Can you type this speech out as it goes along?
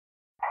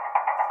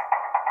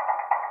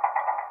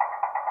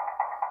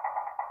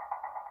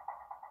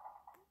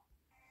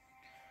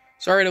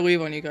Sorry to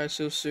leave on you guys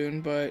so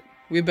soon, but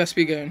we best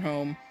be getting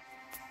home.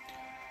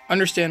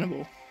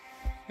 Understandable.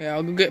 Yeah,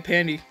 I'll go get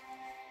Pandy.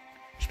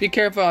 Just be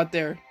careful out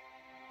there.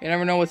 You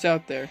never know what's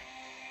out there.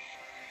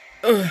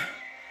 Ugh.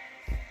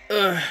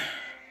 Ugh.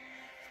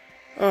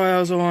 Oh, that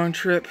was a long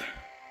trip.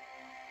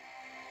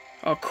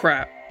 Oh,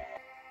 crap.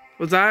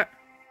 Was that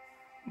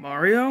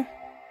Mario?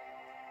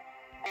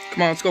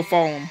 Come on, let's go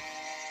follow him.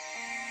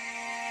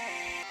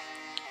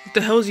 What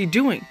the hell is he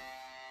doing?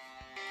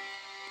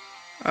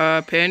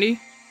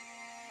 Pandy?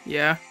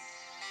 Yeah.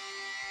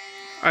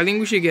 I think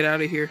we should get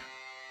out of here.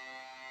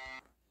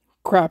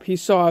 Crap, he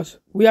saw us.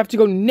 We have to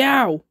go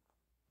now!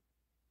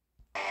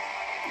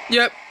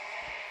 Yep.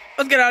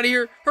 Let's get out of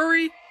here.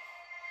 Hurry!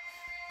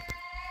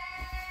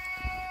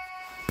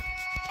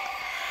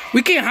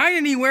 We can't hide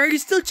anywhere.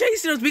 He's still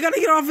chasing us. We gotta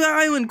get off the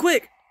island,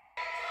 quick!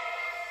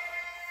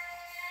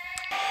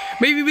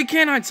 Maybe we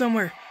can hide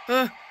somewhere.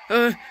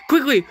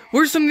 Quickly.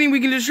 Where's something we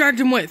can distract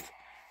him with?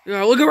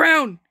 Look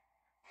around.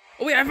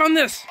 Oh wait, I found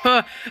this.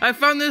 I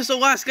found this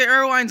Alaska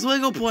Airlines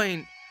Lego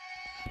plane.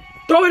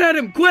 Throw it at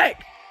him, quick!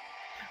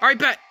 Alright,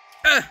 bet.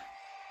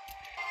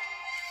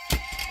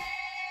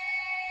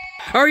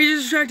 Alright,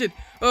 he's distracted.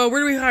 Where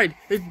do we hide?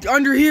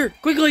 Under here,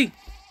 quickly.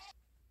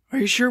 Are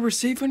you sure we're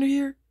safe under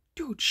here?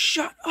 Dude,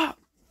 shut up.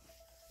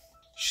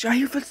 I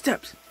hear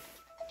footsteps.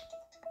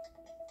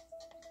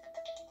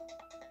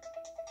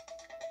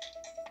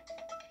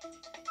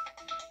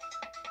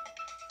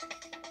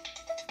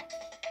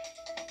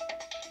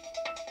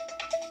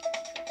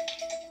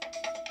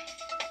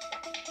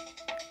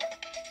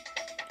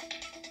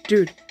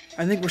 Dude,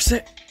 I think we're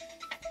set.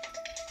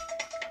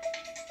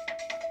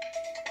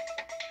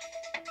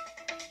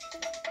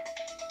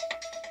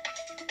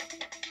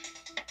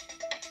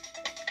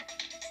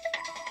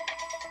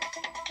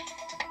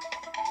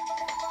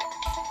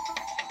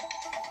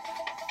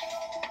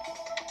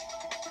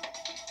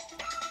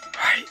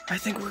 Alright, I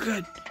think we're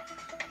good.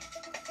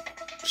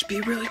 Just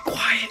be really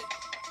quiet.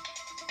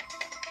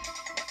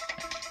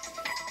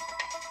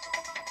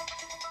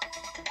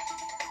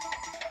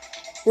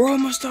 We're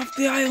almost off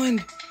the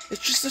island. It's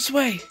just this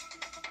way.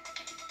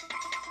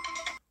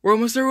 We're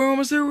almost there, we're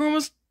almost there, we're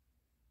almost...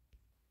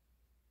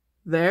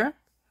 There?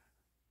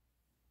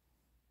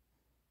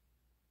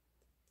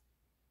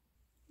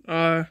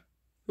 Who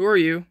are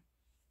you?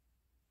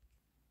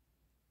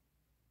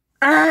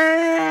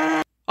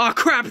 Ah! Oh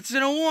crap, it's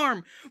an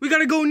alarm! We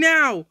gotta go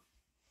now!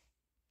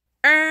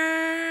 Ah!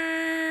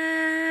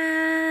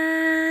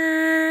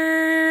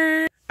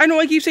 I know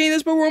I keep saying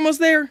this, but we're almost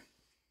there.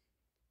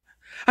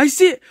 I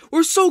see it!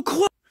 We're so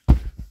close!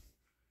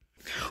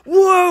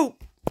 Whoa!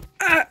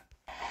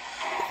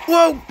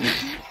 Whoa!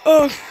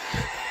 Whoa!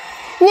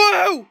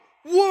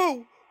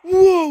 Whoa!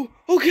 Whoa!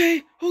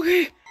 Okay,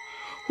 okay.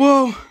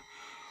 Whoa!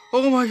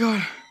 Oh my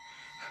god.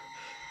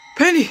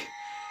 Penny!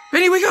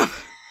 Penny, wake up!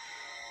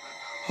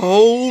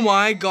 Oh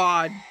my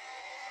god.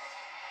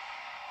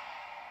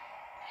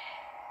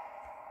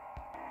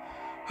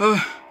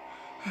 Oh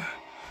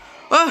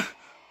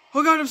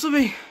god, I'm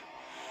slipping.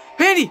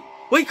 Penny!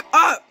 Wake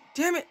up!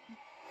 Damn it!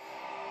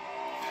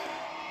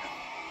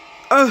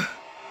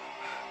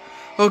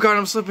 Oh god,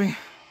 I'm slipping.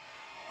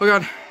 Oh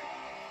god.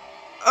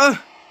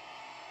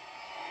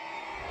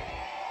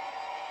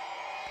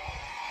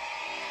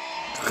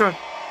 God.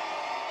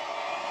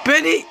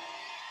 Benny!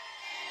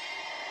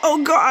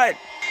 Oh god!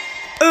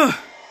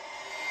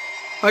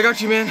 I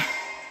got you, man.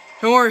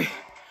 Don't worry.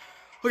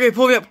 Okay,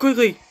 pull me up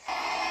quickly.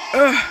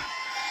 I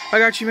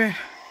got you, man.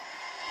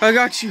 I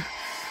got you.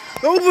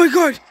 Oh my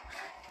god!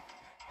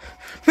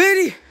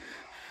 Benny!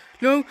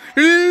 No, no,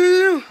 no,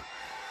 no, no.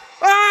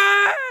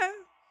 Ah!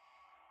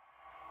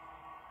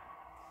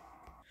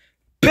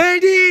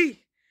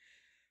 Pandy!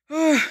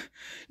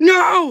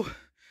 No!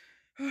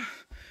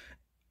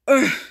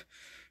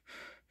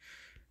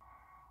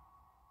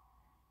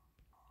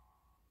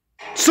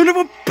 Son of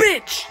a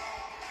bitch!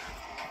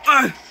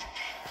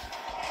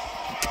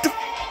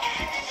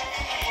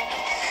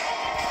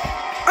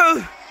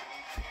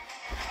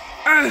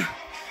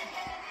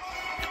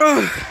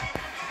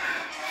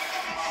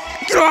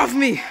 Get off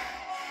me!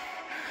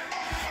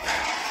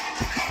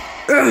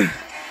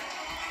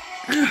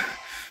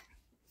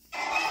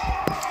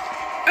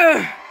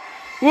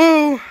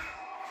 Whoa!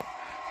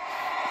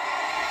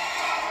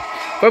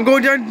 I'm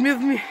going down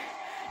with me.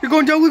 You're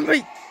going down with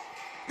me.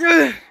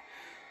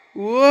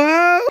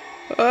 Whoa!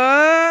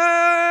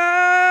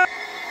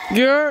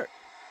 You're...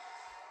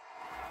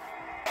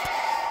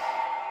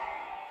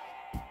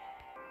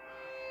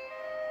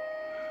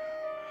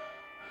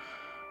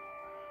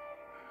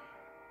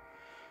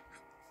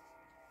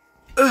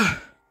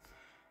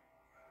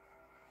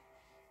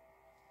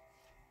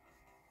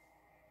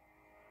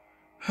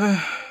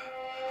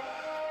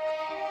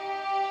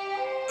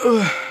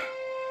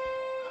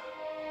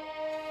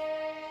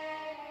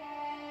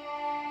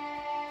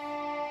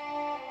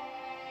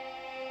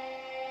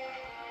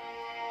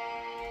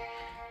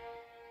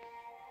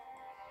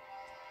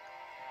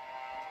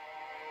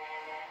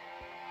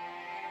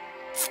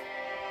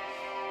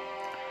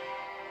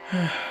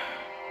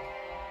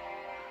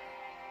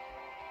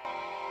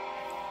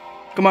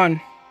 Come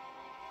on.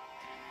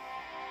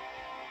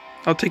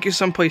 I'll take you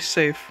someplace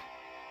safe.